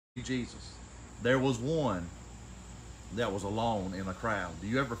Jesus. There was one that was alone in the crowd. Do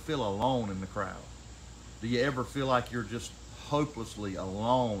you ever feel alone in the crowd? Do you ever feel like you're just hopelessly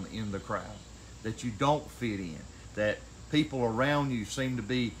alone in the crowd? That you don't fit in? That people around you seem to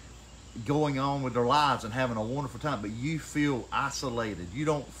be going on with their lives and having a wonderful time, but you feel isolated. You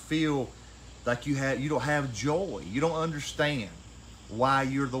don't feel like you don't have joy. You don't understand why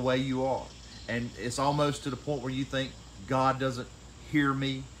you're the way you are. And it's almost to the point where you think God doesn't hear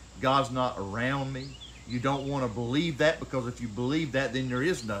me. God's not around me. You don't want to believe that, because if you believe that, then there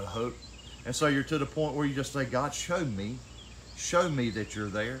is no hope. And so you're to the point where you just say, God, show me. Show me that you're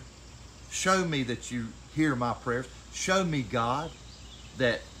there. Show me that you hear my prayers. Show me, God,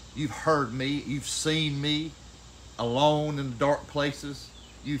 that you've heard me. You've seen me alone in dark places.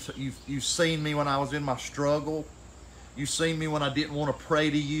 You've seen me when I was in my struggle. You've seen me when I didn't want to pray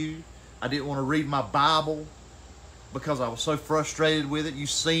to you. I didn't want to read my Bible because I was so frustrated with it. You've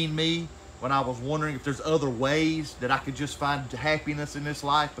seen me when I was wondering if there's other ways that I could just find happiness in this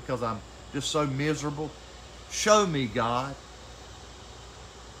life because I'm just so miserable. Show me, God.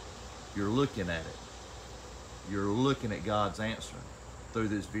 You're looking at it. You're looking at God's answer through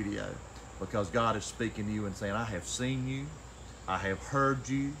this video, because God is speaking to you and saying, I have seen you. I have heard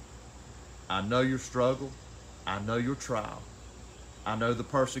you. I know your struggle. I know your trial. I know the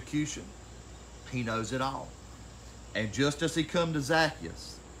persecution. He knows it all. And just as he come to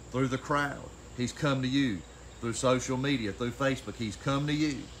Zacchaeus through the crowd, he's come to you through social media, through Facebook. He's come to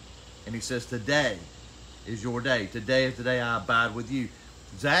you. And he says, today is your day. Today is the day I abide with you.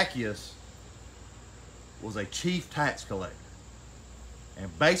 Zacchaeus was a chief tax collector.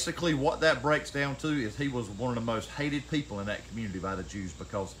 And basically what that breaks down to is he was one of the most hated people in that community by the Jews,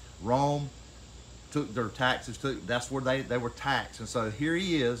 because Rome took their taxes. That's where they were taxed. And so here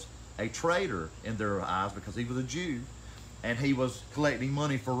he is, a traitor in their eyes, because he was a Jew, and he was collecting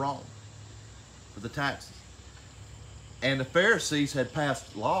money for Rome, for the taxes. And the Pharisees had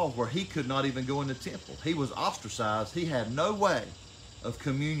passed laws where he could not even go in the temple. He was ostracized. He had no way of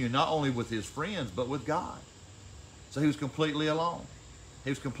communion, not only with his friends, but with God. So he was completely alone. He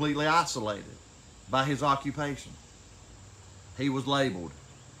was completely isolated by his occupation. He was labeled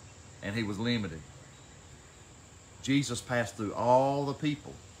and he was limited. Jesus passed through all the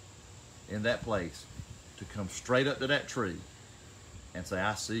people in that place to come straight up to that tree and say,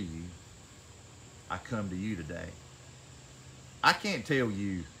 I see you. I come to you today. I can't tell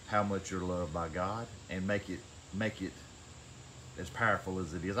you how much you're loved by God and make it as powerful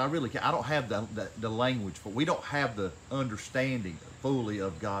as it is. I really can't. I don't have the language for. We don't have the understanding fully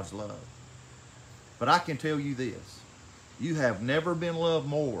of God's love. But I can tell you this: you have never been loved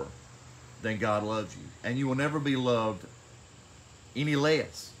more than God loves you, and you will never be loved any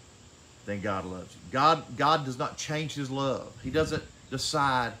less than God loves you. God does not change His love. He doesn't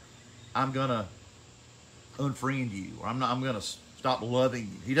decide, I'm gonna unfriend you, or I'm gonna stop loving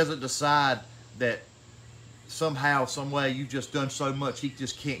you. He doesn't decide that somehow, some way, you've just done so much He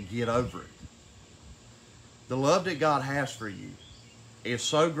just can't get over it. The love that God has for you is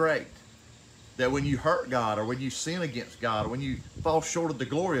so great that when you hurt God, or when you sin against God, or when you fall short of the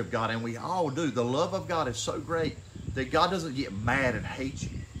glory of God, and we all do, the love of God is so great that God doesn't get mad and hate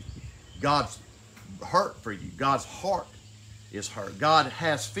you. God's hurt for you. God's heart is hurt. God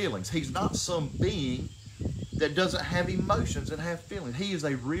has feelings. He's not some being that doesn't have emotions and have feelings. He is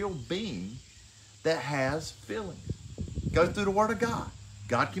a real being that has feelings. Go through the Word of God.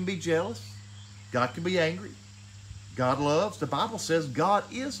 God can be jealous. God can be angry. God loves. The Bible says God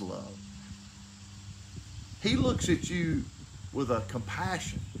is love. He looks at you with a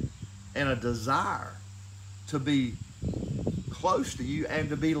compassion and a desire to be close to you and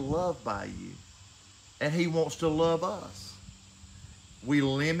to be loved by you. And He wants to love us. We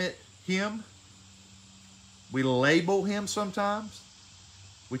limit Him. We label Him sometimes.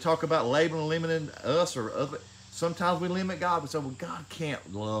 We talk about labeling, limiting us or other. Sometimes we limit God. We say, well, God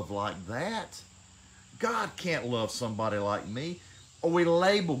can't love like that. God can't love somebody like me. Or we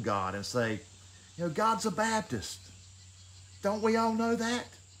label God and say, God's a Baptist. Don't we all know that?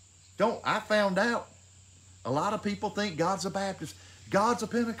 I found out. A lot of people think God's a Baptist. God's a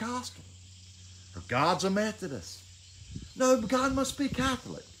Pentecostal. Or God's a Methodist. No, God must be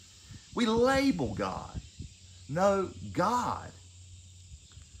Catholic. We label God. No, God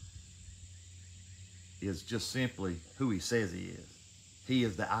is just simply who He says He is. He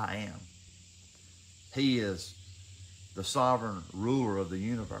is the I am. He is the sovereign ruler of the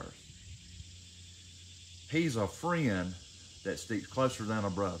universe. He's a friend that sticks closer than a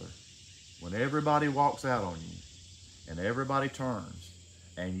brother. When everybody walks out on you and everybody turns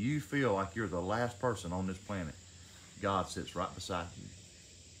and you feel like you're the last person on this planet, God sits right beside you.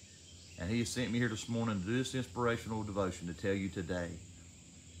 he has sent me here this morning to do this inspirational devotion to tell you today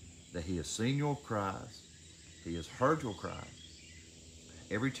that he has seen your cries. He has heard your cries.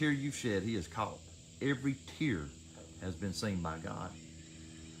 Every tear you've shed, he has caught. Every tear has been seen by God.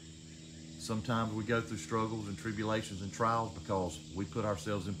 Sometimes we go through struggles and tribulations and trials because we put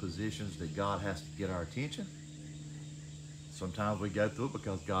ourselves in positions that God has to get our attention. Sometimes we go through it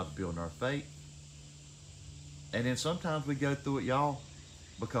because God's building our faith. And then sometimes we go through it, y'all,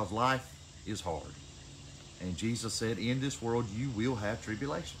 because life is hard. And Jesus said, in this world you will have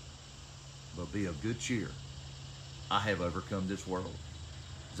tribulation, but be of good cheer. I have overcome this world.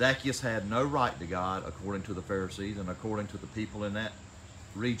 Zacchaeus had no right to God according to the Pharisees and according to the people in that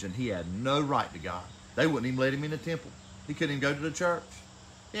region. He had no right to God. They wouldn't even let him in the temple. He couldn't even go to the church.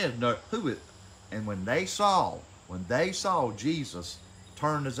 He had no, and when they saw Jesus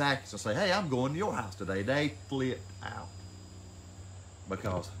turn to Zacchaeus and say, hey, I'm going to your house today, they flipped out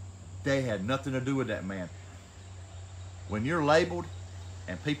because they had nothing to do with that man. When you're labeled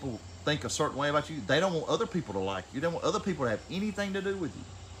and people think a certain way about you, they don't want other people to like you. They don't want other people to have anything to do with you.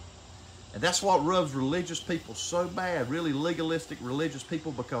 And that's what rubs religious people so bad, really legalistic religious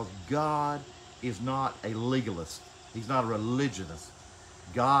people, because God is not a legalist. He's not a religionist.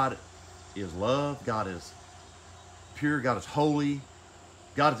 God is love. God is pure. God is holy.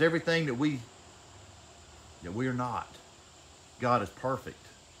 God is everything that we are not. God is perfect.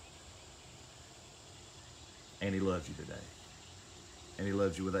 And he loves you today. And he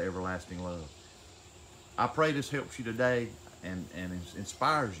loves you with an everlasting love. I pray this helps you today and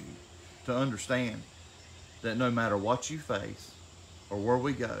inspires you to understand that no matter what you face or where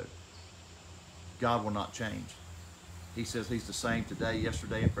we go, God will not change. He says he's the same today,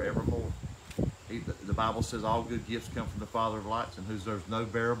 yesterday, and forevermore. The Bible says all good gifts come from the Father of lights, in whose there's no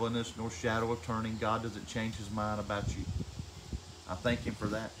variableness nor shadow of turning. God doesn't change his mind about you. I thank him for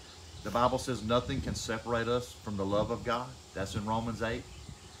that. The Bible says nothing can separate us from the love of God. That's in Romans 8.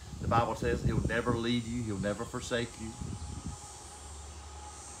 The Bible says he'll never leave you. He'll never forsake you.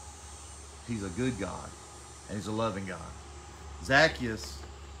 He's a good God, and he's a loving God. Zacchaeus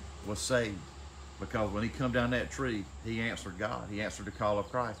was saved because when he come down that tree, he answered God. He answered the call of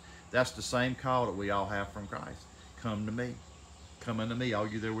Christ. That's the same call that we all have from Christ. Come to me. Come unto me, all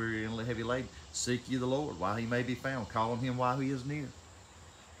you that are weary and heavy laden. Seek ye the Lord while he may be found. Call on him while he is near.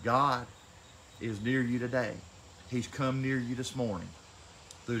 God is near you today. He's come near you this morning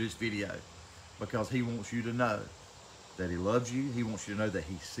through this video because he wants you to know that he loves you. He wants you to know that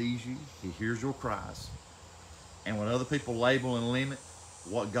he sees you. He hears your cries. And when other people label and limit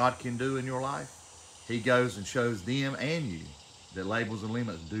what God can do in your life, he goes and shows them and you that labels and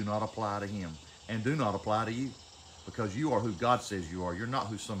limits do not apply to him and do not apply to you, because you are who God says you are. You're not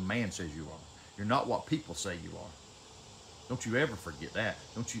who some man says you are. You're not what people say you are. Don't you ever forget that.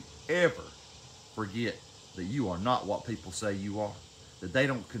 Don't you ever forget that you are not what people say you are, that they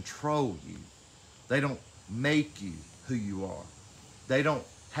don't control you. They don't make you who you are. They don't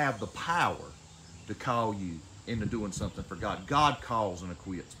have the power to call you into doing something for God. God calls and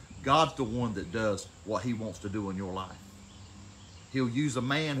acquits. God's the one that does what he wants to do in your life. He'll use a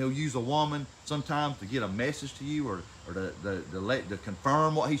man, he'll use a woman sometimes to get a message to you or to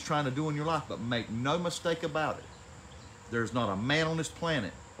confirm what he's trying to do in your life. But make no mistake about it, there's not a man on this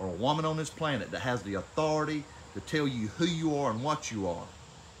planet or a woman on this planet that has the authority to tell you who you are and what you are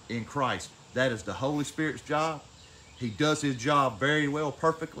in Christ. That is the Holy Spirit's job. He does his job very well,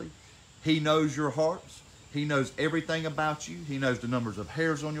 perfectly. He knows your hearts. He knows everything about you. He knows the numbers of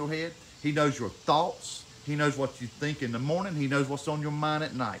hairs on your head. He knows your thoughts. He knows what you think in the morning. He knows what's on your mind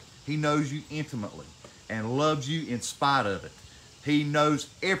at night. He knows you intimately and loves you in spite of it. He knows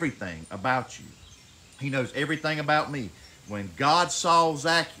everything about you. He knows everything about me. When God saw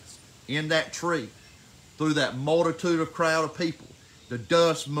Zacchaeus in that tree, through that multitude of crowd of people, the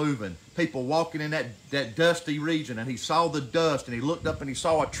dust moving, people walking in that dusty region, and he saw the dust, and he looked up and he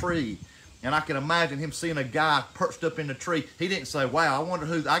saw a tree. And I can imagine him seeing a guy perched up in the tree. He didn't say, wow, I wonder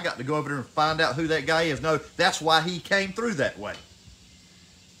who, I got to go over there and find out who that guy is. No, that's why he came through that way.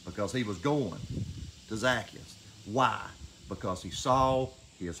 Because he was going to Zacchaeus. Why? Because he saw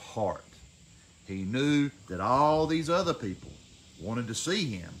his heart. He knew that all these other people wanted to see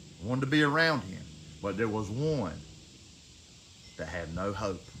him, wanted to be around him. But there was one that had no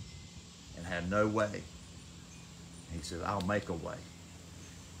hope and had no way. And he said, I'll make a way.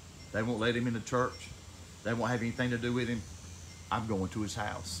 They won't let him in the church. They won't have anything to do with him. I'm going to his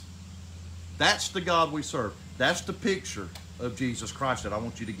house. That's the God we serve. That's the picture of Jesus Christ that I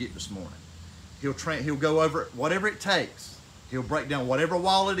want you to get this morning. He'll go over whatever it takes. He'll break down whatever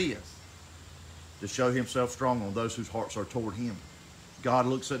wall it is to show himself strong on those whose hearts are toward him. God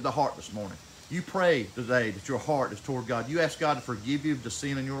looks at the heart this morning. You pray today that your heart is toward God. You ask God to forgive you of the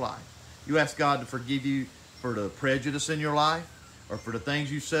sin in your life. You ask God to forgive you for the prejudice in your life, or for the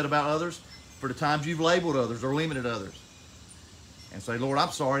things you've said about others, for the times you've labeled others or limited others. And say, Lord,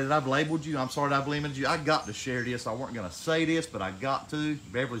 I'm sorry that I've labeled you. I'm sorry that I've limited you. I got to share this. I weren't going to say this, but I got to.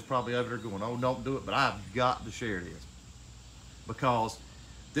 Beverly's probably over there going, oh, don't do it, but I've got to share this. Because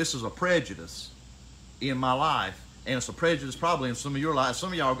this is a prejudice in my life, and it's a prejudice probably in some of your lives.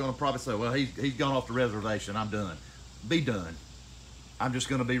 Some of y'all are going to probably say, well, he's gone off the reservation. I'm done. Be done. I'm just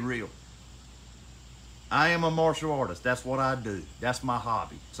going to be real. I am a martial artist. That's what I do. That's my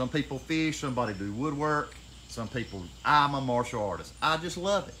hobby. Some people fish. Somebody do woodwork. Some people, I'm a martial artist. I just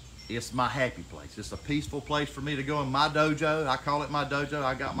love it. It's my happy place. It's a peaceful place for me to go in my dojo. I call it my dojo.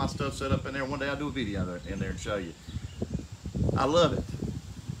 I got my stuff set up in there. One day I'll do a video in there and show you. I love it.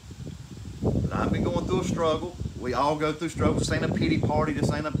 But I've been going through a struggle. We all go through struggles. This ain't a pity party. This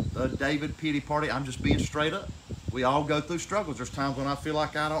ain't a David pity party. I'm just being straight up. We all go through struggles. There's times when I feel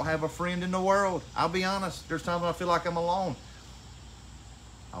like I don't have a friend in the world. I'll be honest. There's times when I feel like I'm alone.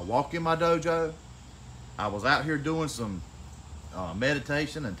 I walk in my dojo. I was out here doing some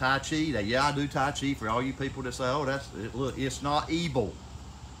meditation and Tai Chi. Yeah, I do Tai Chi for all you people that say, oh, look, it's not evil.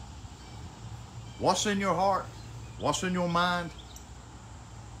 What's in your heart? What's in your mind?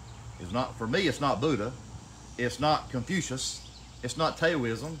 It's not, for me, it's not Buddha. It's not Confucius. It's not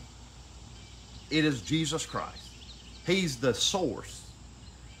Taoism. It is Jesus Christ. He's the source.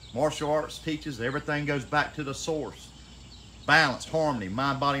 Martial arts teaches everything goes back to the source. Balance, harmony,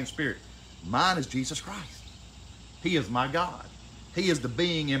 mind, body, and spirit. Mine is Jesus Christ. He is my God. He is the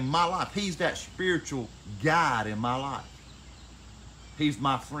being in my life. He's that spiritual guide in my life. He's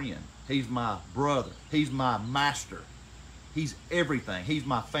my friend. He's my brother. He's my master. He's everything. He's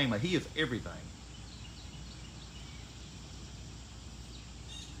my family. He is everything.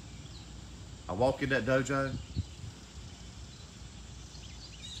 I walk in that dojo.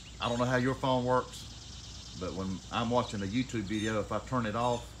 I don't know how your phone works, but when I'm watching a YouTube video, if I turn it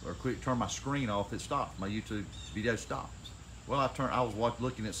off or turn my screen off, it stops. My YouTube video stops. Well, I was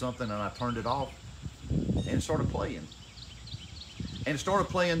looking at something and I turned it off and it started playing. And it started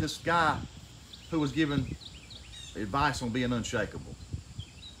playing this guy who was giving advice on being unshakable,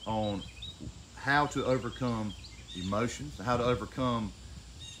 on how to overcome emotions, how to overcome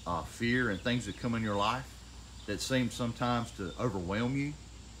fear and things that come in your life that seem sometimes to overwhelm you,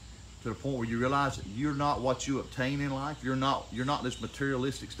 to the point where you realize that you're not what you obtain in life. You're not this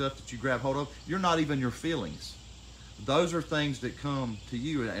materialistic stuff that you grab hold of. You're not even your feelings. Those are things that come to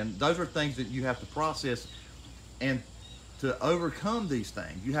you, and those are things that you have to process. And to overcome these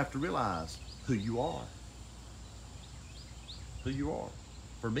things, you have to realize who you are. Who you are.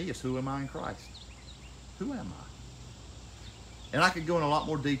 For me, it's who am I in Christ? Who am I? And I could go in a lot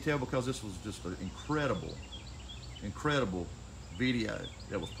more detail because this was just an incredible, incredible video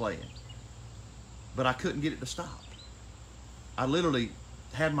that was playing. But I couldn't get it to stop. I literally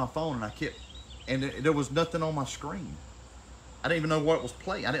had my phone and there was nothing on my screen. I didn't even know what was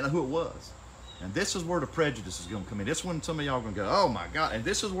playing. I didn't know who it was. And this is where the prejudice is going to come in. This is when some of y'all are going to go, oh my God. And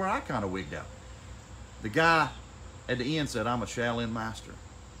this is where I kind of wigged out. The guy at the end said, I'm a Shaolin master,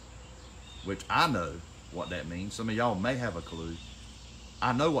 which I know what that means. Some of y'all may have a clue.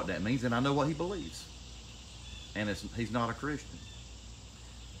 I know what that means, and I know what he believes. And he's not a Christian.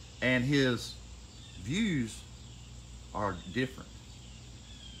 And his views are different.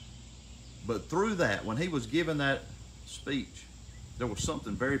 But through that, when he was giving that speech, there was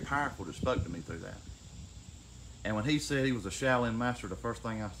something very powerful that spoke to me through that. And when he said he was a Shaolin master, the first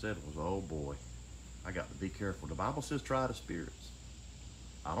thing I said was, oh boy, I got to be careful. The Bible says try the spirits.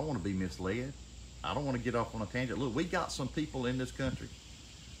 I don't want to be misled. I don't want to get off on a tangent. Look, we got some people in this country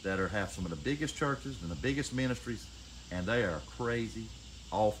that have some of the biggest churches and the biggest ministries, and they are crazy,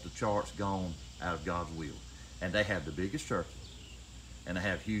 off the charts, gone out of God's will. And they have the biggest churches, and they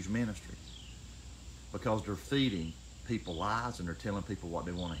have huge ministries because they're feeding people lies and they're telling people what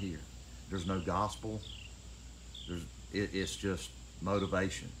they want to hear. There's no gospel. It's just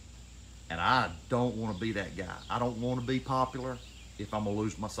motivation. And I don't want to be that guy. I don't want to be popular if I'm going to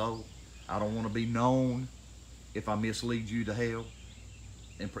lose my soul. I don't want to be known if I mislead you to hell.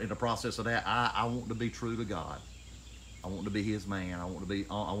 In the process of that, I want to be true to God. I want to be His man. I want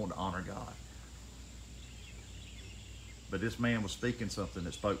to honor God. But this man was speaking something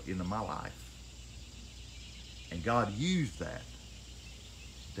that spoke into my life. And God used that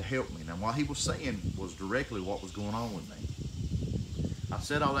to help me. Now, what he was saying was directly what was going on with me. I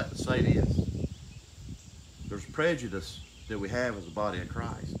said all that to say this. There's prejudice that we have as a body of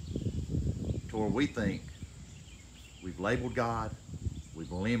Christ to where we think we've labeled God,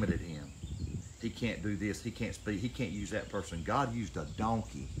 You've limited him. He can't do this. He can't speak. He can't use that person. God used a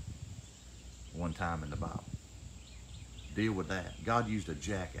donkey one time in the Bible. Deal with that. God used a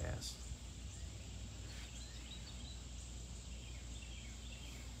jackass.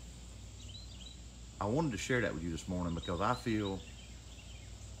 I wanted to share that with you this morning because I feel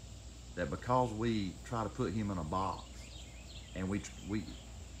that because we try to put him in a box, and we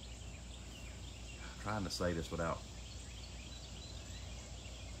trying to say this without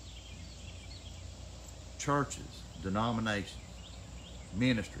churches, denominations,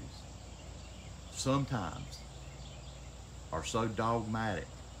 ministries, sometimes are so dogmatic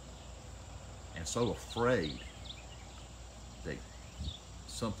and so afraid that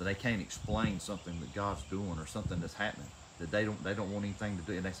they can't explain something that God's doing or something that's happening, that they don't want anything to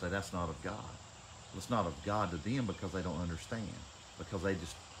do, and they say that's not of God. Well, it's not of God to them because they don't understand, because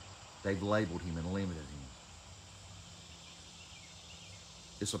they've labeled him and limited him.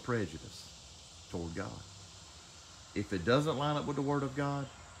 It's a prejudice toward God. If it doesn't line up with the Word of God,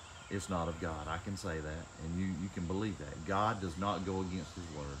 it's not of God. I can say that, and you can believe that. God does not go against his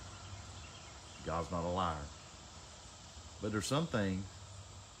word. God's not a liar. But there's some things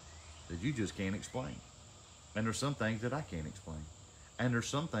that you just can't explain. And there's some things that I can't explain. And there's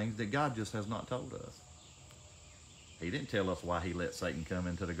some things that God just has not told us. He didn't tell us why he let Satan come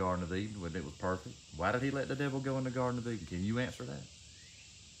into the Garden of Eden when it was perfect. Why did he let the devil go in the Garden of Eden? Can you answer that?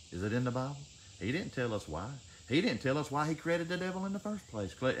 Is it in the Bible? He didn't tell us why. He didn't tell us why he created the devil in the first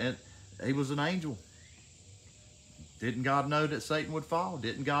place. And he was an angel. Didn't God know that Satan would fall?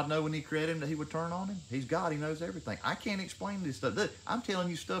 Didn't God know when he created him that he would turn on him? He's God. He knows everything. I can't explain this stuff. I'm telling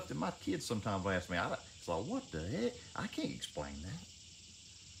you stuff that my kids sometimes ask me. It's like, what the heck? I can't explain that.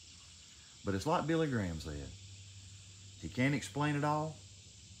 But it's like Billy Graham said. He can't explain it all.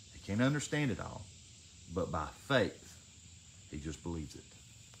 He can't understand it all. But by faith, he just believes it.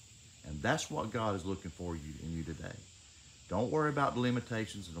 And that's what God is looking for in you today. Don't worry about the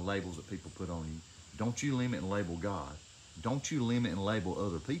limitations and the labels that people put on you. Don't you limit and label God. Don't you limit and label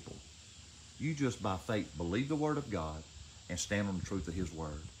other people. You just by faith believe the word of God and stand on the truth of his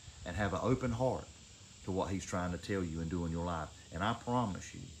word and have an open heart to what he's trying to tell you and do in your life. And I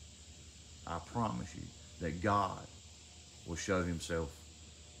promise you that God will show himself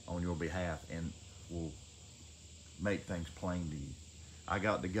on your behalf and will make things plain to you. I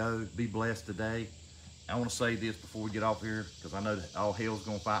got to go. Be blessed today. I want to say this before we get off here because I know that all hell's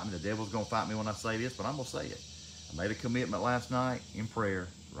going to fight me. The devil's going to fight me when I say this, but I'm going to say it. I made a commitment last night in prayer,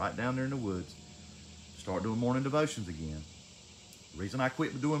 right down there in the woods, to start doing morning devotions again. The reason I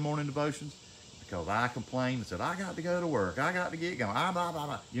quit doing morning devotions is because I complained and said, I got to go to work. I got to get going. Blah, blah,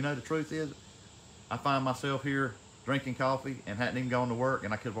 blah. You know, the truth is, I find myself here drinking coffee and hadn't even gone to work,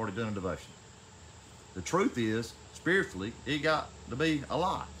 and I could have already done a devotion. The truth is, spiritually, it got to be a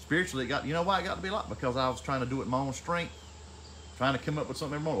lot. Spiritually, you know why it got to be a lot? Because I was trying to do it in my own strength, trying to come up with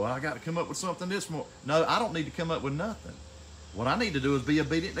something every morning. Well, I got to come up with something this morning. No, I don't need to come up with nothing. What I need to do is be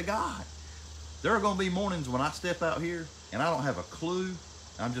obedient to God. There are going to be mornings when I step out here and I don't have a clue.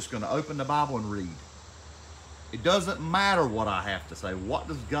 I'm just going to open the Bible and read. It doesn't matter what I have to say. What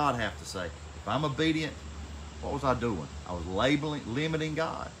does God have to say? If I'm obedient, what was I doing? I was limiting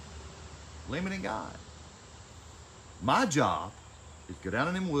God. Limiting God. My job is to go down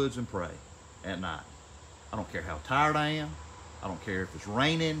in them woods and pray at night. I don't care how tired I am. I don't care if it's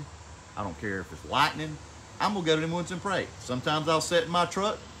raining. I don't care if it's lightning. I'm going to go to them woods and pray. Sometimes I'll sit in my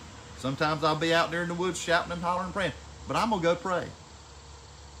truck. Sometimes I'll be out there in the woods shouting and hollering and praying. But I'm going to go pray.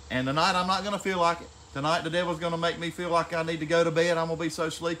 And tonight I'm not going to feel like it. Tonight the devil's going to make me feel like I need to go to bed. I'm going to be so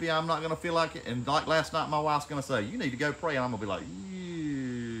sleepy I'm not going to feel like it. And like last night my wife's going to say, you need to go pray. And I'm going to be like,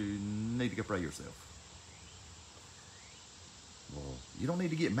 you need to go pray yourself. Well, you don't need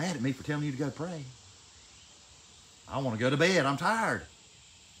to get mad at me for telling you to go pray. I want to go to bed. I'm tired.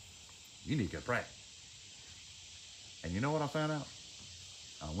 You need to go pray. And you know what I found out?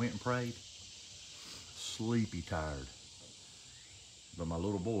 I went and prayed. Sleepy tired. But my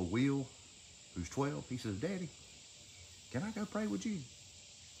little boy, Will, who's 12, he says, Daddy, can I go pray with you?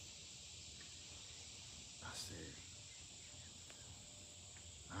 I said,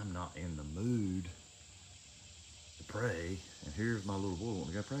 I'm not in the mood to pray, and here's my little boy wanting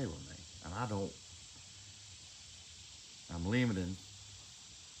to go pray with me. And I'm limiting,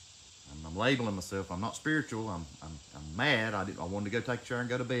 I'm labeling myself. I'm not spiritual. I'm mad. I wanted to go take a shower and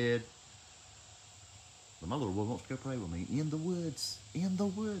go to bed. But my little boy wants to go pray with me in the woods. In the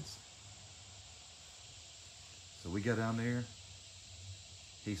woods. So we go down there.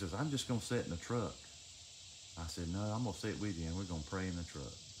 He says, I'm just going to sit in the truck. I said, no, I'm going to sit with you and we're going to pray in the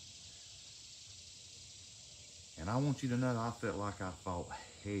truck. And I want you to know I felt like I fought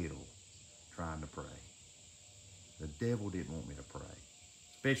hell trying to pray. The devil didn't want me to pray,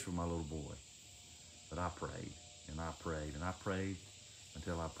 especially my little boy. But I prayed, and I prayed, and I prayed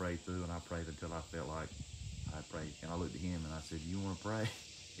until I prayed through, and I prayed until I felt like I prayed. And I looked at him and I said, you want to pray?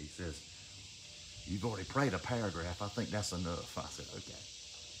 He says, you've already prayed a paragraph. I think that's enough. I said, okay.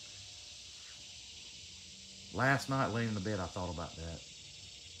 Last night, laying in the bed, I thought about that.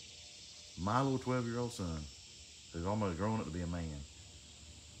 My little 12-year-old son, who's almost grown up to be a man,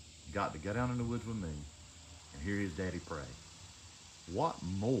 got to go down in the woods with me and hear his daddy pray. What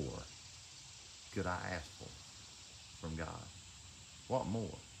more could I ask for from God? What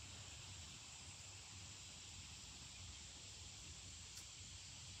more?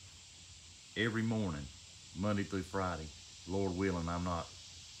 Every morning, Monday through Friday, Lord willing, I'm not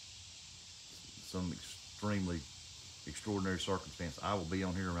some extremely extraordinary circumstance, I will be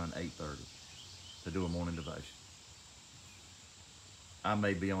on here around 8:30 to do a morning devotion. I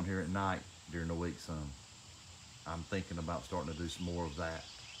may be on here at night during the week some. I'm thinking about starting to do some more of that.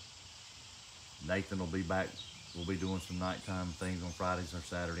 Nathan will be back. We'll be doing some nighttime things on Fridays or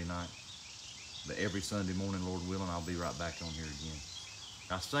Saturday night. But every Sunday morning, Lord willing, I'll be right back on here again.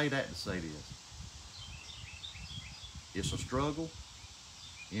 I say that to say this. It's a struggle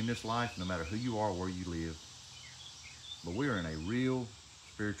in this life, no matter who you are or where you live. But we're in a real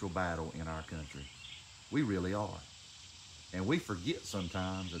spiritual battle in our country. We really are. And we forget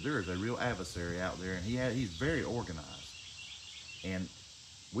sometimes that there is a real adversary out there, and he's very organized. And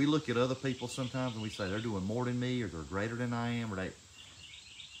we look at other people sometimes and we say they're doing more than me, or they're greater than I am, or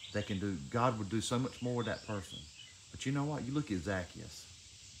they can do, God would do so much more with that person. But you know what? You look at Zacchaeus.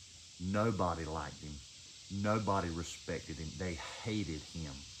 Nobody liked him. Nobody respected him. They hated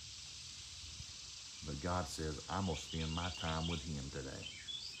him. But God says, I'm going to spend my time with him today.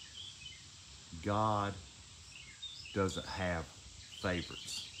 God doesn't have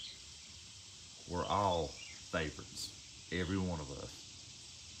favorites. We're all favorites, every one of us.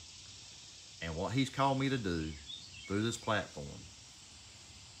 And what he's called me to do through this platform,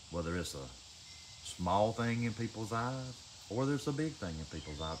 whether it's a small thing in people's eyes or there's a big thing in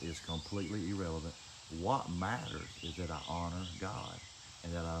people's eyes, is completely irrelevant. What matters is that I honor God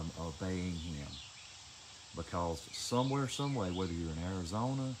and that I'm obeying him. Because somewhere, some way, whether you're in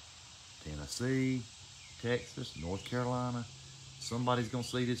Arizona, Tennessee, Texas, North Carolina, somebody's going to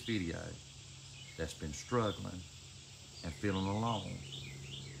see this video that's been struggling and feeling alone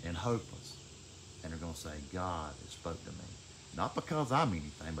and hopeless. And they're going to say, God has spoke to me. Not because I'm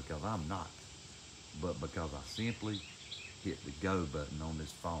anything, because I'm not, but because I simply hit the go button on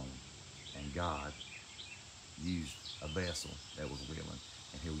this phone, and God used a vessel that was willing.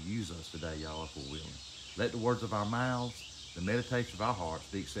 And he'll use us today, y'all, if we're willing. Let the words of our mouths, the meditation of our hearts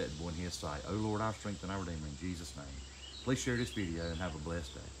be acceptable in his sight. O Lord, our strength and our Redeemer, in Jesus' name. Please share this video and have a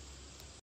blessed day.